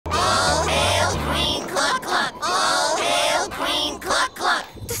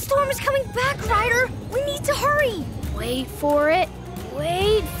back, Ryder! We need to hurry! Wait for it.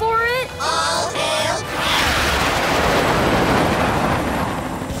 Wait for it. All hail Queen!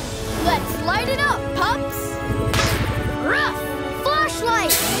 Let's light it up, Pups! Rough!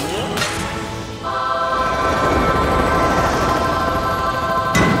 Flashlight!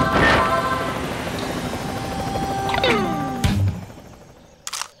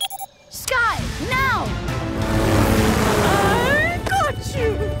 Skye, now! I got you!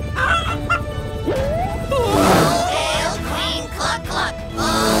 All hail Queen Cluck Cluck!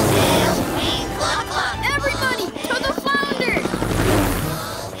 All hail Queen Cluck Cluck! Everybody, to the flounder!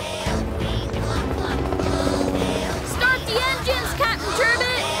 All hail Queen Cluck Cluck! All hail Start the engines, Captain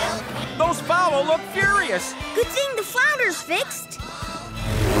Turbot! Those fowl look furious. Good thing the flounder's fixed.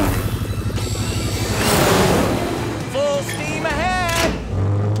 Full steam ahead.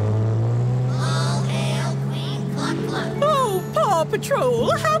 All hail Queen Cluck Cluck! Oh, Paw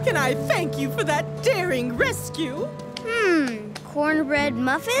Patrol, how can I thank you for that daring rescue? Cornbread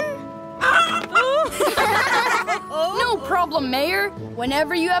muffin? No problem, Mayor.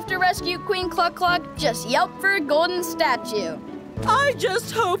 Whenever you have to rescue Queen Cluck Cluck, just yelp for a golden statue. I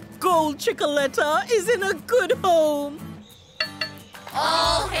just hope Gold Chickaletta is in a good home.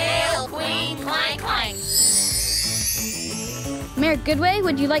 All hail Queen Clank Clank! Mayor Goodway,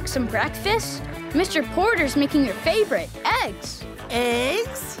 would you like some breakfast? Mr. Porter's making your favorite, eggs.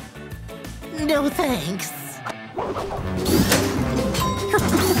 Eggs? No thanks.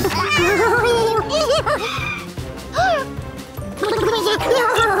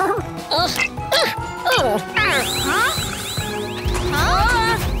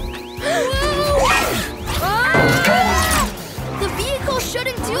 The vehicle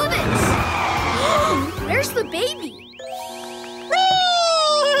shouldn't do this! Where's the baby?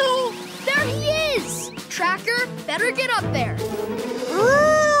 There he is! Tracker, better get up there.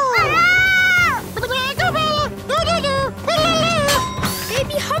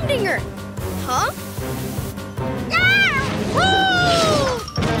 Baby Humdinger! Huh?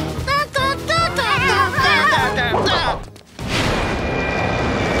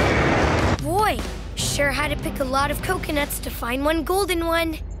 Boy, sure had to pick a lot of coconuts to find one golden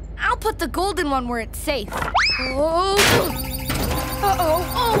one. I'll put the golden one where it's safe. Oh! Uh-oh!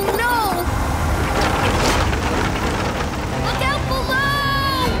 Oh no! Look out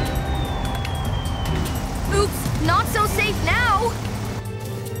below! Oops, not so safe now.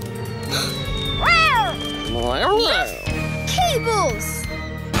 Cables!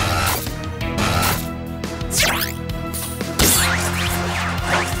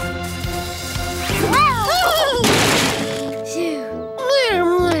 Phew.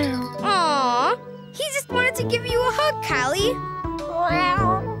 Aw, he just wanted to give you a hug, Callie.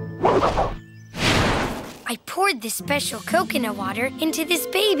 I poured this special coconut water into this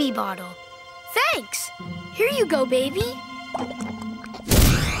baby bottle. Thanks. Here you go, baby.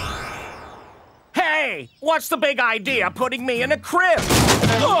 Hey, what's the big idea putting me in a crib?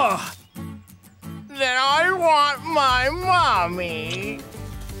 Ugh. Then I want my mommy.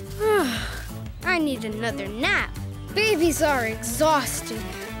 I need another nap. Babies are exhausting.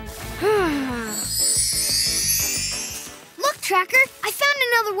 Look, Tracker, I found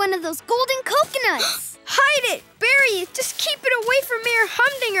another one of those golden coconuts. Hide it, bury it, just keep it away from Mayor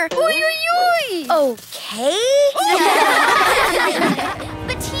Humdinger. Oi, oi, oi! Okay.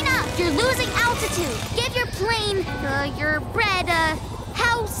 Bettina, you're losing altitude. Give your plane, your bread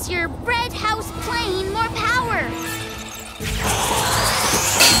house plane more power.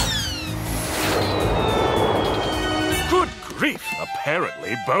 Good grief!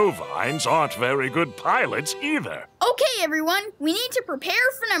 Apparently, bovines aren't very good pilots either. Okay, everyone, we need to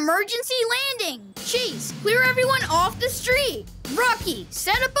prepare for an emergency landing. Chase, clear everyone off the street. Rocky,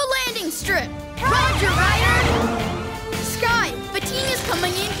 set up a landing strip. Roger, Ryder. Skye, Bettina's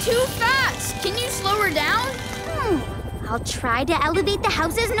coming in too fast. Can you slow her down? I'll try to elevate the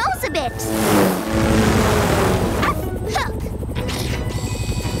house's nose a bit.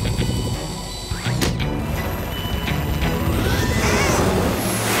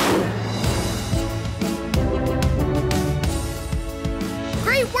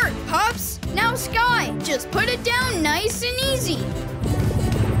 Great work, Pups. Now, Skye, just put it down nice and easy.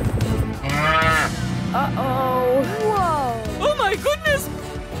 Uh-oh. Whoa. Oh my goodness!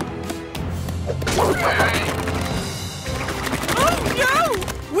 Oh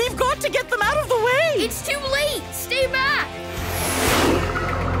no! We've got to get them out of the way! It's too late. Stay back.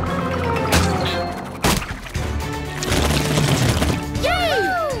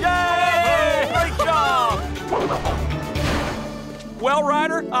 Yay! Yay! Great job! Well,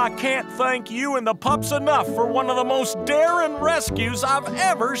 Ryder, I can't thank you and the pups enough for one of the most daring rescues I've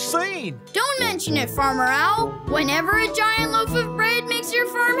ever seen. Don't mention it, Farmer Owl. Whenever a giant loaf of bread makes your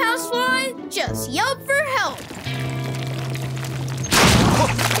farmhouse fly, just yelp for help.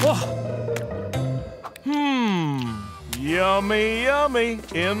 Yummy, yummy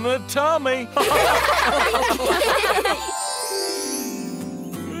in the tummy.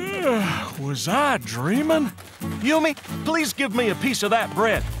 Was I dreaming? Yumi, please give me a piece of that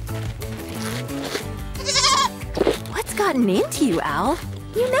bread. What's gotten into you, Al?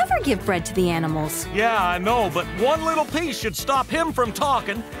 You never give bread to the animals. Yeah, I know, but one little piece should stop him from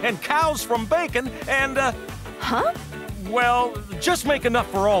talking and cows from bacon and, Huh? well, just make enough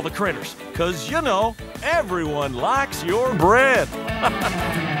for all the critters. 'Cause, you know, everyone likes your bread.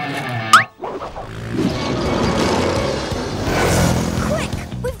 Quick!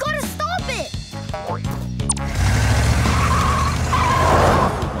 We've got to stop it!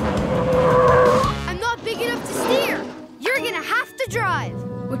 I'm not big enough to steer. You're gonna have to drive.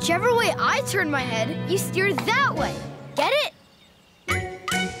 Whichever way I turn my head, you steer that way. Get it?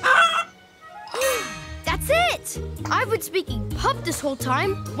 That's it! I've been speaking pup this whole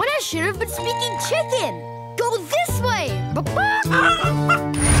time when I should have been speaking chicken. Go this way!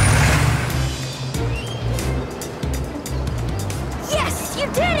 Yes, you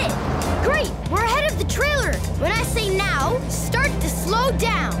did it! Great, we're ahead of the trailer. When I say now, start to slow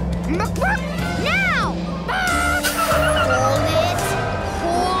down. Now!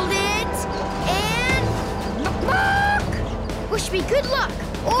 Hold it, and wish me good luck,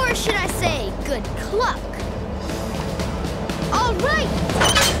 or should I say good cluck? All right!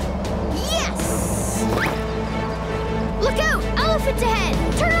 Yes! Look out! Elephant ahead!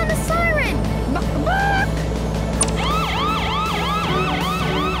 Turn on the siren!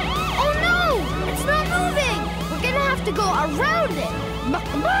 Oh no! It's not moving! We're gonna have to go around it!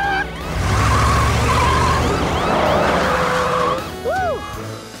 Woo!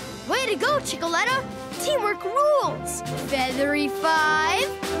 Way to go, Chicoletta! Teamwork rules! Feathery 5.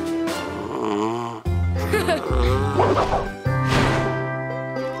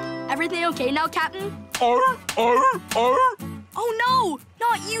 Everything okay now, Captain? Oh Oh no,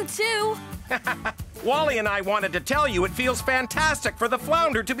 not you too. Wally and I wanted to tell you it feels fantastic for the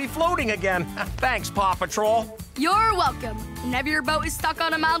flounder to be floating again. Thanks, PAW Patrol. You're welcome. Whenever your boat is stuck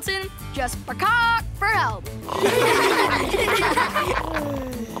on a mountain, just caw for help.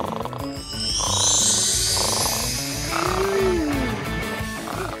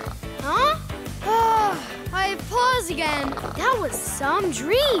 Huh? Oh, I have paws again. That was some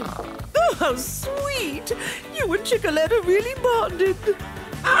dream. Oh, how sweet! You and Chicoletta really bonded.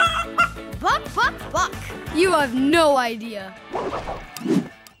 Buck, buck, buck. You have no idea.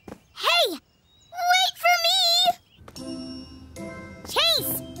 Hey! Wait for me!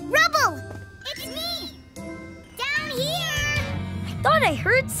 Chase! Rubble! It's me! Down here! I thought I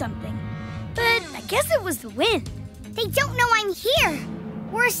heard something, but I guess it was the wind. They don't know I'm here.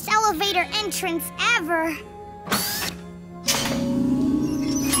 Worst elevator entrance ever.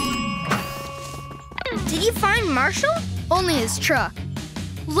 Did you find Marshall? Only his truck.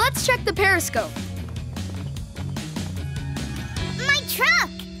 Let's check the periscope. My truck!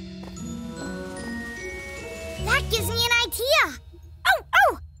 That gives me an idea.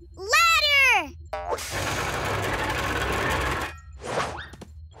 Oh! Ladder!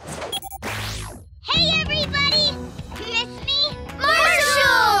 Hey, everybody! Miss me?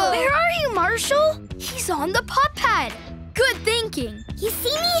 Marshall! Where are you, Marshall? He's on the pup pad. Good thinking. You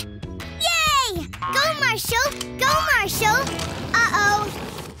see me? Yay! Go, Marshall! Go, Marshall! Uh-oh.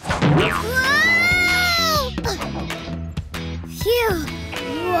 Whoa! Phew.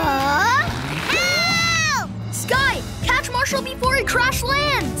 Whoa! Ow! Skye, catch Marshall before he crash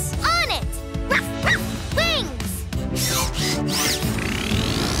lands. On it! Ruff, ruff, wings!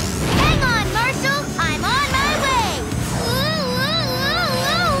 Hang on, Marshall! I'm on my way! Whoa, whoa,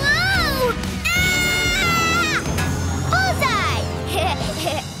 whoa, whoa, whoa! Ah! Bullseye!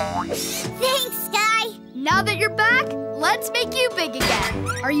 Thanks, Skye! Now that you're back, let's make you big again.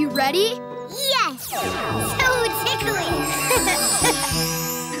 Are you ready? Yes! So tickly!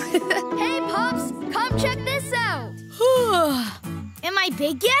 Hey, Pups, come check this out. Am I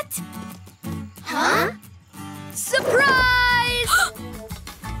big yet? Huh? Surprise!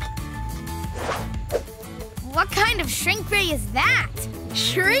 What kind of shrink ray is that?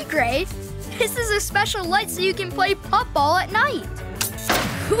 Shrink ray? This is a special light so you can play pup ball at night.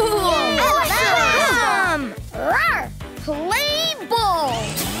 Cool! Awesome! Rawr! Play ball!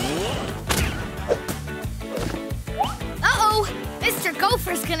 Uh-oh! Mr.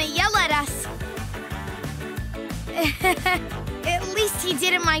 Gopher's gonna yell at us. At least Unless he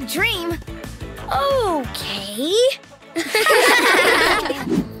did in my dream. Okay.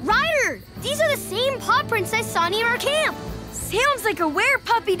 Ryder, these are the same paw prints I saw near our camp. Sounds like a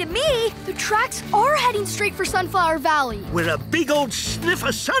were-puppy to me. The tracks are heading straight for Sunflower Valley. Where a big old sniff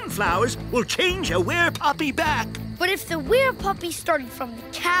of sunflowers will change a were-puppy back. But if the were-puppy started from the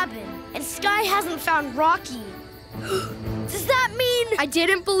cabin and Skye hasn't found Rocky, does that mean... I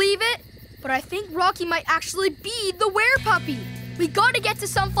didn't believe it, but I think Rocky might actually be the were-puppy. We gotta get to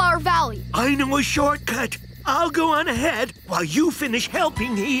Sunflower Valley. I know a shortcut. I'll go on ahead while you finish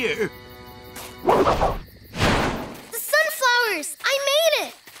helping here. Sunflowers! I made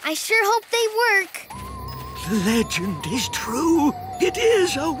it! I sure hope they work. The legend is true. It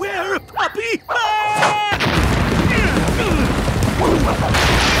is a were-puppy. Ah!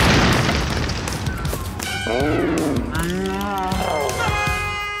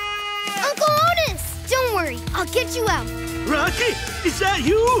 Uncle Otis! Don't worry, I'll get you out. Rocky, is that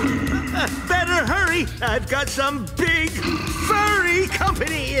you? Better hurry. I've got some big, furry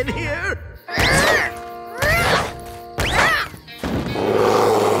company in here.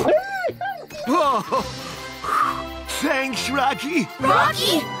 Oh, thanks, Rocky.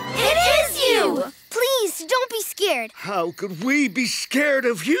 Rocky, it is you! Please, don't be scared. How could we be scared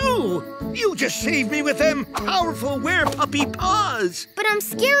of you? You just saved me with them powerful were-puppy paws. But I'm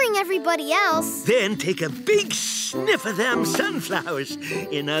scaring everybody else. Then take a big sniff of them sunflowers.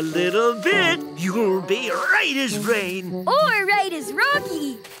 In a little bit, you'll be right as rain. Or right as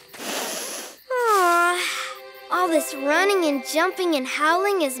Rocky. All this running and jumping and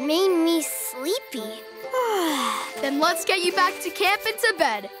howling has made me sleepy. Then let's get you back to camp and to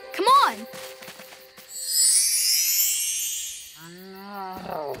bed. Come on.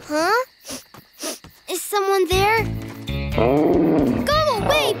 Huh? Is someone there? Go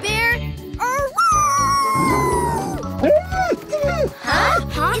away, bear!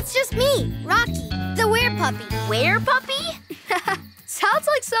 Huh? It's just me, Rocky, the were-puppy. Were-puppy? Sounds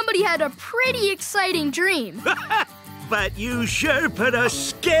like somebody had a pretty exciting dream. But you sure put a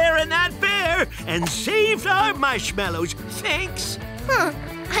scare in that bear and saved our marshmallows. Thanks. Huh,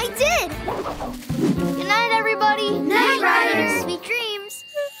 I did. Good night, everybody. Night, Ryder. Sweet dreams.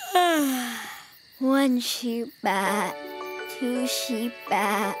 1 sheep bat, 2 sheep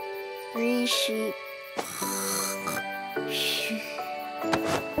bat, 3 sheep.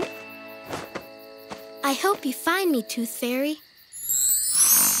 I hope you find me, Tooth Fairy.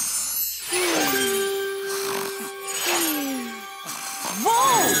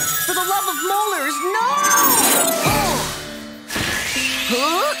 Whoa! For the love of molars, no!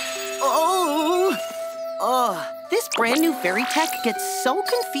 Huh? Oh, this brand new fairy tech gets so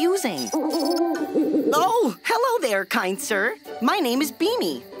confusing. Oh, hello there, kind sir. My name is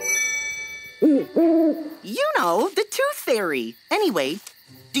Beanie. You know, the Tooth Fairy. Anyway,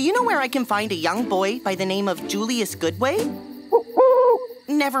 do you know where I can find a young boy by the name of Julius Goodway?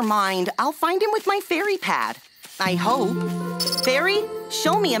 Never mind, I'll find him with my fairy pad. I hope. Fairy,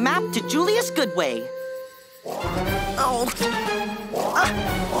 show me a map to Julius Goodway. Oh.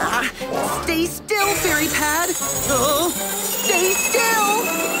 Stay still, fairy pad. Oh, stay still.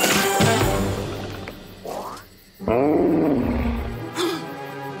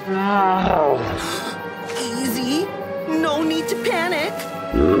 Easy. No need to panic.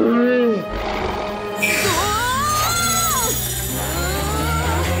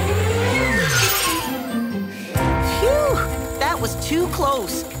 That was too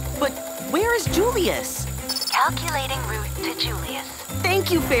close. But where is Julius? Calculating route to Julius.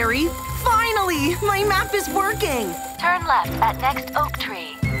 Thank you, Fairy. Finally, my map is working. Turn left at next oak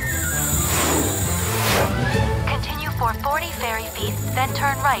tree. Continue for 40 fairy feet, then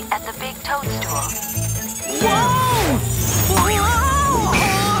turn right at the big toadstool. Whoa! Whoa!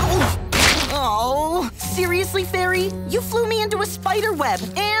 Oh, seriously, Fairy? You flew me into a spider web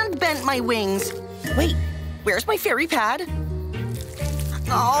and bent my wings. Wait, where's my fairy pad?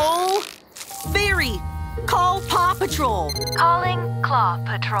 Oh, Fairy, call PAW Patrol. Calling Claw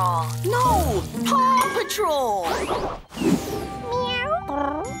Patrol. No, PAW Patrol.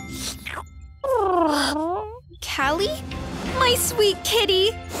 Callie? My sweet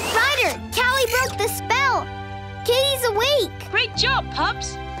kitty. Ryder, Callie broke the spell. Kitty's awake. Great job,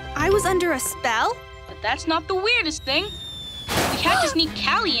 Pups. I was under a spell? But that's not the weirdest thing. We had to sneak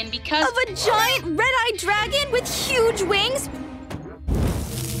Callie in because... Of a giant red-eyed dragon with huge wings?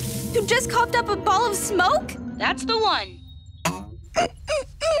 Who just coughed up a ball of smoke? That's the one.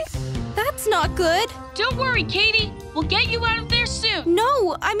 That's not good. Don't worry, Katie. We'll get you out of there soon.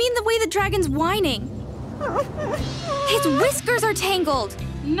 No, I mean the way the dragon's whining. His whiskers are tangled.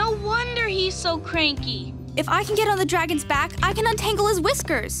 No wonder he's so cranky. If I can get on the dragon's back, I can untangle his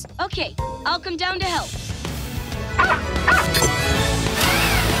whiskers. Okay, I'll come down to help.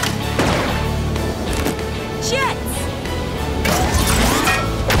 Jets!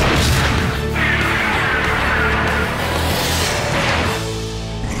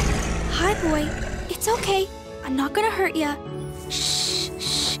 Hi, boy. It's okay. I'm not gonna hurt ya. Shh,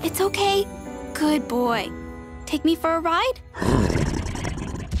 shh. It's okay. Good boy. Take me for a ride?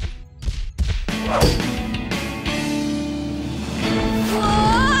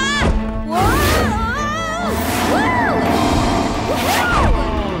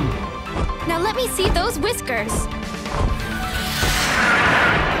 Now let me see those whiskers.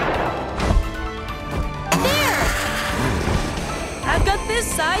 There! I've got this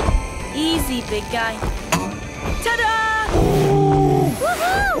side. Easy, big guy. Ta-da!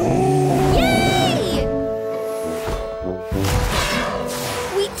 Woohoo! Yay!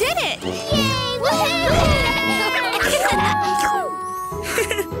 We did it! Yay! Woohoo!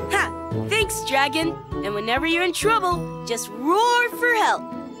 Ha! Thanks, Dragon. And whenever you're in trouble, just roar for help.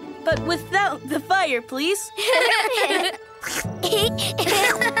 But without the fire, please. I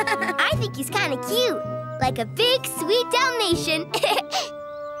think he's kind of cute. Like a big, sweet Dalmatian.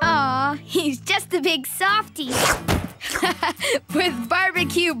 Aw, he's just a big softie. With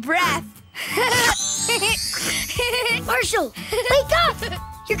barbecue breath. Marshall, wake up!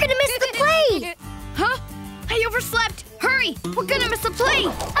 You're gonna miss the play! Huh? I overslept. Hurry, we're gonna miss the play.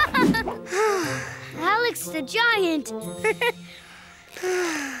 Alex the giant.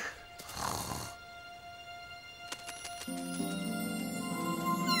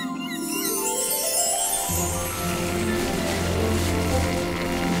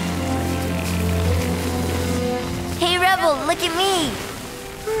 Hey, Rubble, look at me.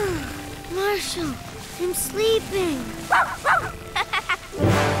 Marshall, I'm sleeping.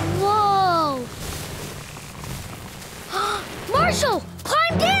 Whoa! Marshall,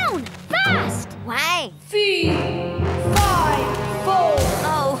 climb down! Fast! Why? Feed, fight, fold,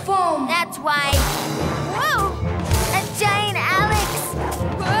 Oh, that's why. Whoa! A giant Alex!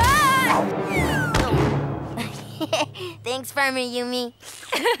 Thanks, Farmer Yumi.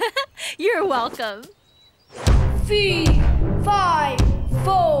 You're welcome. Feed, fight,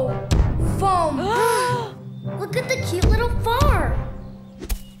 fold, foam. Look at the cute little farm.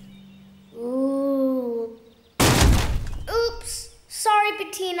 Ooh. Oops. Sorry,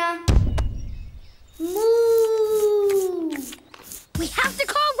 Patina. Moo. We have to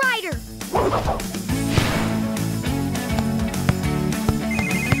call Ryder.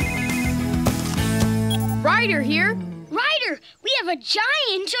 Ryder here. Ryder, we have a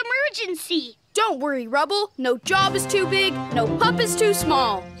giant emergency. Don't worry, Rubble. No job is too big, no pup is too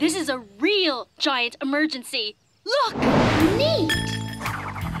small. This is a real giant emergency. Look! Neat.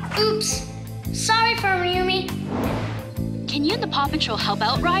 Oops. Sorry, Farmer Yumi. Can you and the PAW Patrol help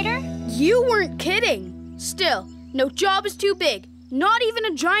out, Ryder? You weren't kidding. Still, no job is too big, not even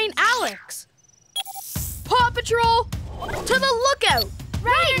a giant Alex. PAW Patrol, to the lookout!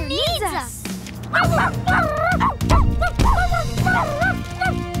 Ryder needs us.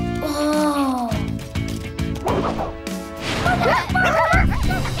 Oh.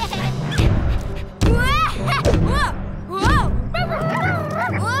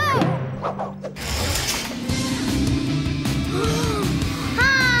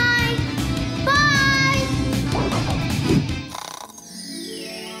 Hi. Bye.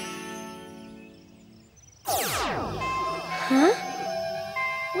 Huh?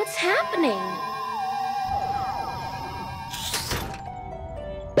 What's happening?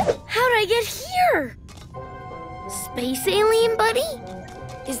 How'd I get here? Space alien buddy?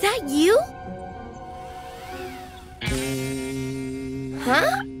 Is that you? Huh?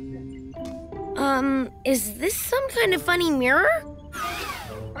 Is this some kind of funny mirror?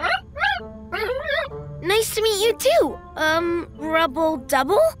 Nice to meet you too. Rubble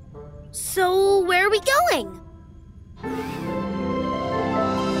Double? So where are we going?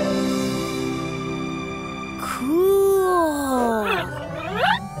 Cool.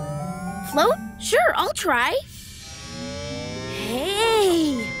 Float? Sure, I'll try.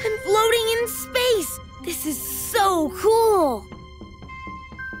 Hey, I'm floating in space. This is so cool.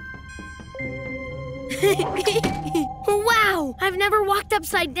 Wow, I've never walked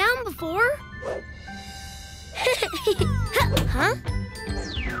upside down before. Huh?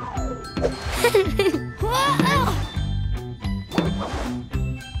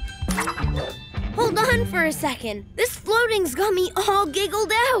 Hold on for a second. This floating's got me all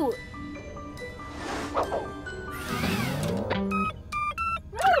giggled out.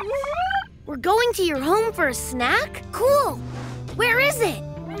 We're going to your home for a snack? Cool. Where is it?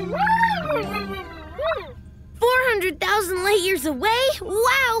 400,000 light years away?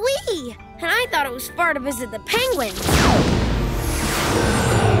 Wowee! And I thought it was far to visit the penguins.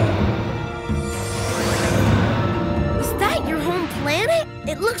 Is that your home planet?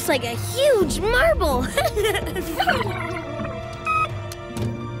 It looks like a huge marble.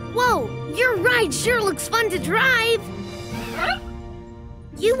 Whoa, your ride sure looks fun to drive.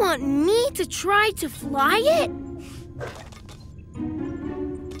 You want me to try to fly it?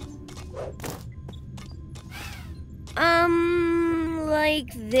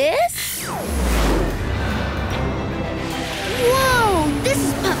 Like this? Whoa, this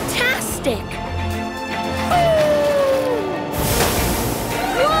is pup-tastic.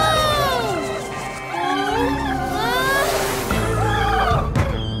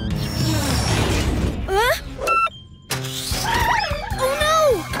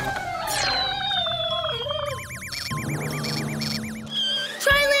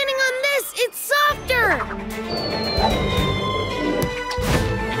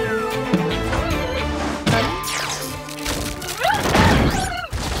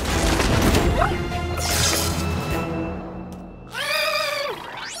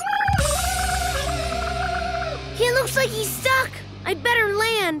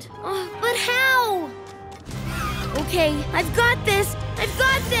 But how? Okay, I've got this. I've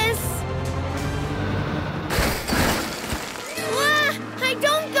got this. I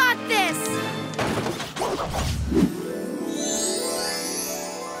don't got this.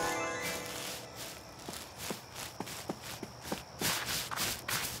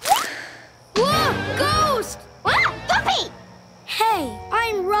 Whoa, ghost! What? Puppy! Hey,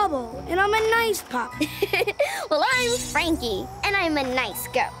 I'm Rubble, and I'm a nice pup. Well, I'm Frankie, and I'm a nice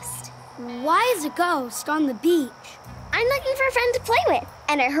ghost. Why is a ghost on the beach? I'm looking for a friend to play with,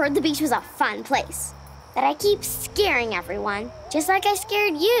 and I heard the beach was a fun place. But I keep scaring everyone, just like I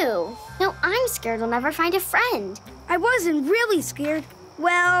scared you. Now I'm scared we'll never find a friend. I wasn't really scared.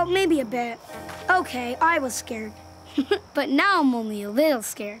 Well, maybe a bit. Okay, I was scared. But now I'm only a little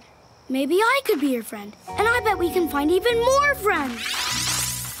scared. Maybe I could be your friend, and I bet we can find even more friends.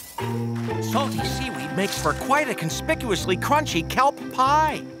 Salty seaweed makes for quite a conspicuously crunchy kelp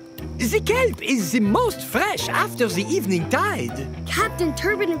pie. The kelp is the most fresh after the evening tide. Captain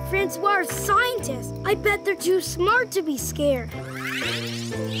Turbin and Francois are scientists. I bet they're too smart to be scared.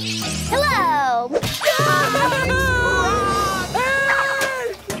 Hello!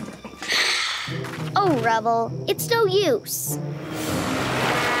 Oh, Rubble, it's no use.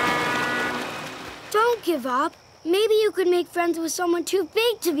 Don't give up. Maybe you could make friends with someone too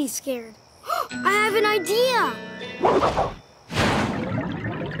big to be scared. I have an idea.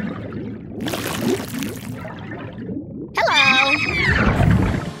 Hello.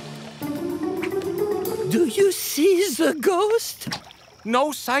 Do you see the ghost?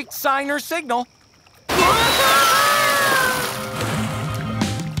 No sight, sign, or signal.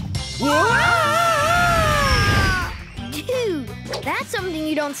 Dude, that's something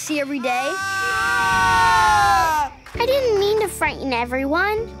you don't see every day. I didn't mean to frighten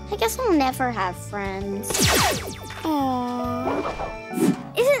everyone. I guess I'll never have friends. Aww.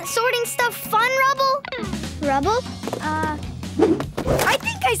 Isn't sorting stuff fun, Rubble? Rubble? I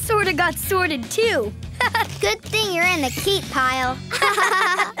think I sort of got sorted too. Good thing you're in the keep pile.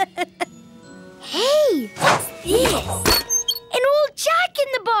 Hey, what's this? An old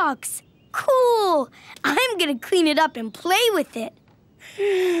Jack-in-the-Box. Cool. I'm gonna clean it up and play with it.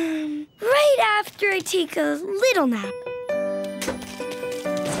 Right after I take a little nap.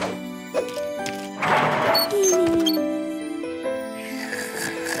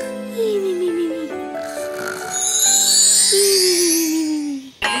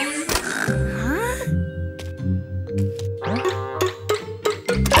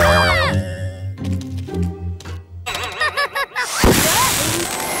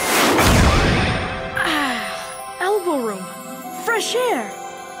 Elbow room. Fresh air.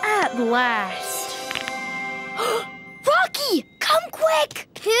 At last. Rocky, come quick!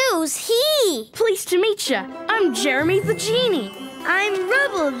 Who's he? Pleased to meet ya. I'm Jeremy the Genie. I'm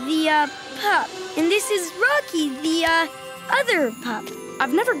Rubble, the, pup. And this is Rocky, the, other pup.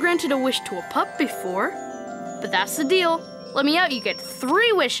 I've never granted a wish to a pup before, but that's the deal. Let me out, you get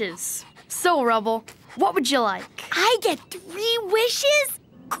 3 wishes. So, Rubble, what would you like? I get 3 wishes?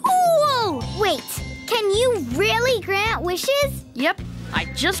 Cool! Wait, can you really grant wishes? Yep, I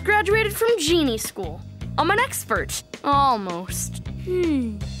just graduated from Genie School. I'm an expert. Almost.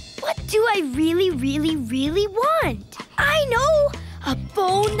 What do I really, really, really want? I know! A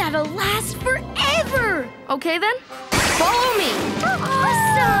bone that'll last forever! Okay then, follow me.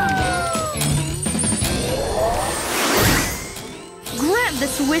 Awesome! Grant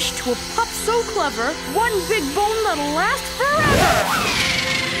this wish to a pup so clever, one big bone that'll last forever!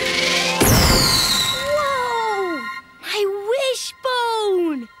 Whoa! My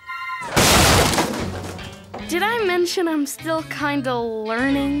wishbone! Did I mention I'm still kinda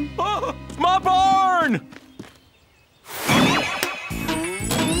learning? Oh, my barn!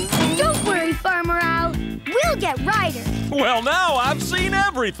 Don't worry, Farmer Owl. We'll get Ryder. Well, now I've seen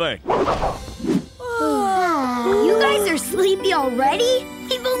everything. You guys are sleepy already?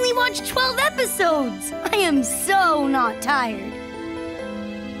 We've only watched 12 episodes. I am so not tired.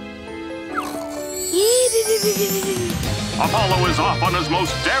 Apollo is off on his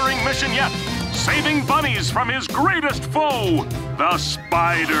most daring mission yet, saving bunnies from his greatest foe, the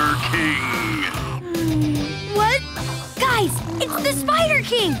Spider King. What? Guys, it's the Spider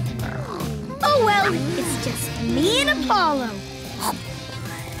King. Oh, well, it's just me and Apollo.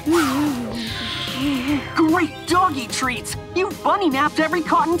 Great doggy treats! You've bunny napped every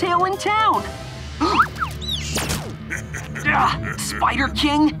cottontail in town! Spider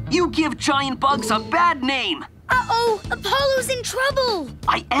King, you give giant bugs a bad name! Uh-oh, Apollo's in trouble!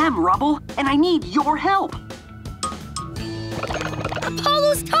 I am, Rubble, and I need your help!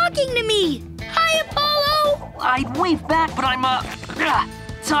 Apollo's talking to me! Hi, Apollo! I'd wave back, but I'm,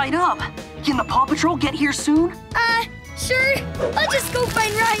 tied up. Can the PAW Patrol get here soon? Sure. I'll just go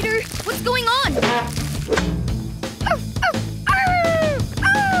find Ryder. What's going on?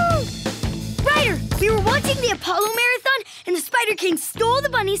 Ryder, we were watching the Apollo Marathon, and the Spider King stole the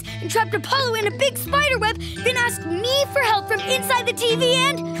bunnies and trapped Apollo in a big spider web, then asked me for help from inside the TV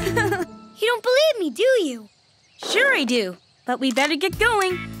and... You don't believe me, do you? Sure I do, but we better get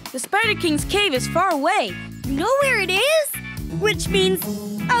going. The Spider King's cave is far away. You know where it is? Which means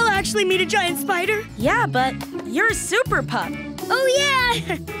I'll actually meet a giant spider. Yeah, but you're a super pup. Oh, yeah.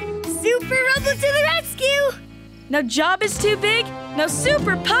 Super Rubble to the rescue. No job is too big, no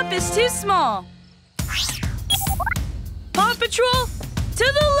super pup is too small. Paw Patrol, to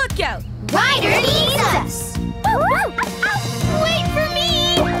the lookout. Ryder needs us. Wait for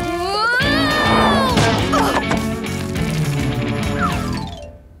me.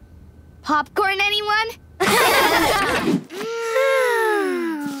 Popcorn, anyone?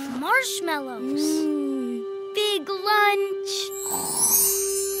 Marshmallows. Big lunch.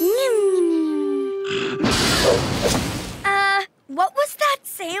 What was that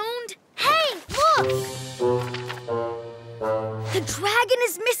sound? Hey, look! The dragon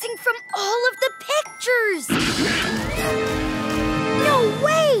is missing from all of the pictures! No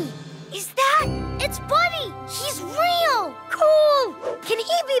way! Is that... It's Buddy! He's real! Cool! Can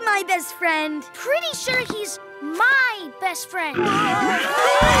he be my best friend? Pretty sure he's my best friend.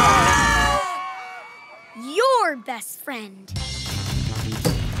 Your best friend.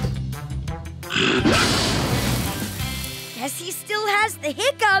 Guess he still has the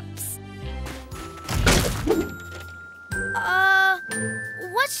hiccups.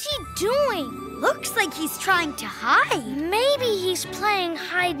 What's he doing? Looks like he's trying to hide. Maybe he's playing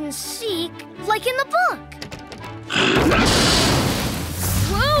hide and seek, like in the book.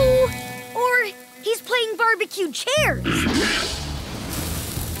 Whoa! Or he's playing barbecue chairs.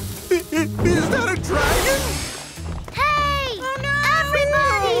 Is that a dragon? Hey! Oh, no!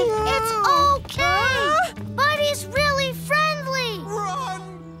 Everybody! It's okay! Buddy's really friendly! Run!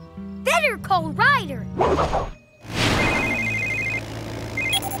 Better call Ryder.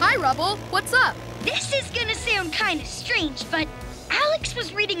 Hi, Rubble. What's up? This is gonna sound kind of strange, but Alex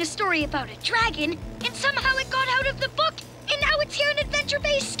was reading a story about a dragon, and somehow it got out of the book, and now it's here in Adventure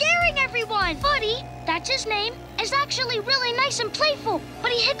Base scaring everyone. Buddy, that's his name, is actually really nice and playful,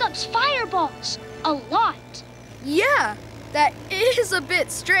 but he hiccups fireballs a lot. Yeah, that is a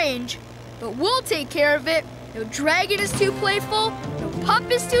bit strange, but we'll take care of it. No dragon is too playful, no pup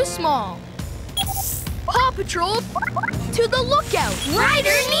is too small. Paw Patrol, to the lookout!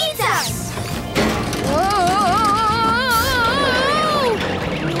 Ryder needs us! Whoa!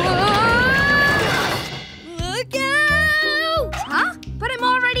 Look out! Huh? But I'm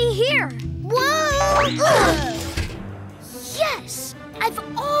already here. Whoa! Yes! I've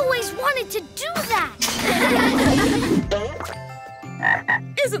always wanted to do that!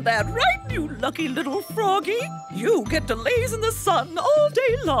 Isn't that right, you lucky little froggy? You get to laze in the sun all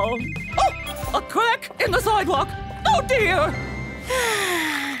day long. Oh, a crack in the sidewalk. Oh, dear.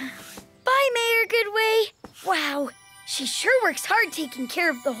 Bye, Mayor Goodway. Wow, she sure works hard taking care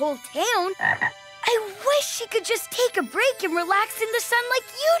of the whole town. I wish she could just take a break and relax in the sun like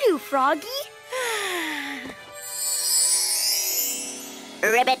you do, Froggy.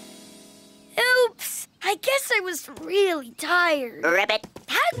 Ribbit. Oops, I guess I was really tired. Ribbit.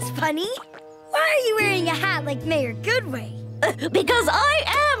 That's funny. Why are you wearing a hat like Mayor Goodway? Because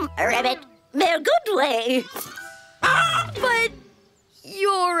I am Rabbit Mayor Goodway. But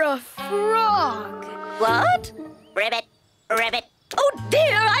you're a frog. What? Ribbit. Oh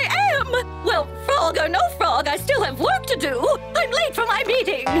dear, I am! Well, frog or no frog, I still have work to do. I'm late for my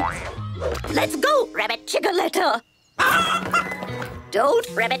meeting. Let's go, Rabbit. Chickaletta. Don't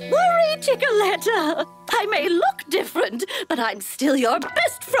worry, Chickaletta. I may look different, but I'm still your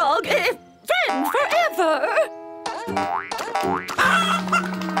best frog, friend forever.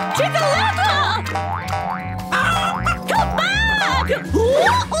 Chickaletta! Come back!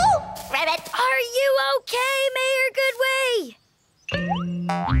 Rabbit. Are you okay, Mayor Goodway?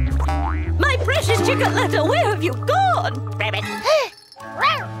 My precious Chickaletta, where have you gone? Rabbit.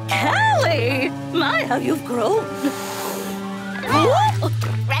 Callie! My, how you've grown.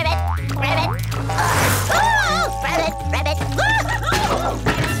 Rabbit. Rabbit.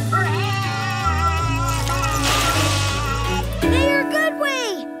 Mayor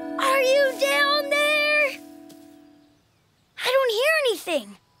Goodway, are you down there? I don't hear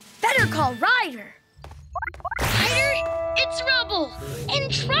anything. Better call Ryder. Ryder, it's Rubble. In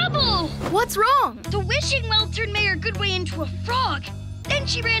trouble. What's wrong? The wishing well turned Mayor Goodway into a frog. Then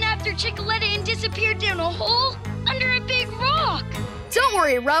she ran after Chickaletta and disappeared down a hole under a big rock. Don't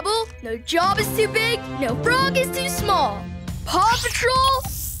worry, Rubble. No job is too big, no frog is too small. Paw Patrol,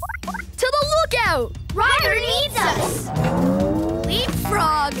 to the lookout! Ryder needs us.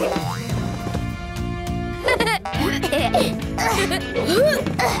 Leapfrog.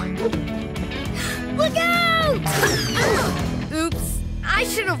 Look out! Oops, I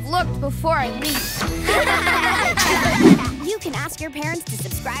should have looked before I leaped. You can ask your parents to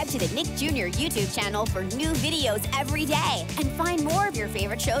subscribe to the Nick Jr. YouTube channel for new videos every day. And find more of your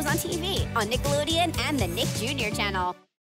favorite shows on TV on Nickelodeon and the Nick Jr. channel.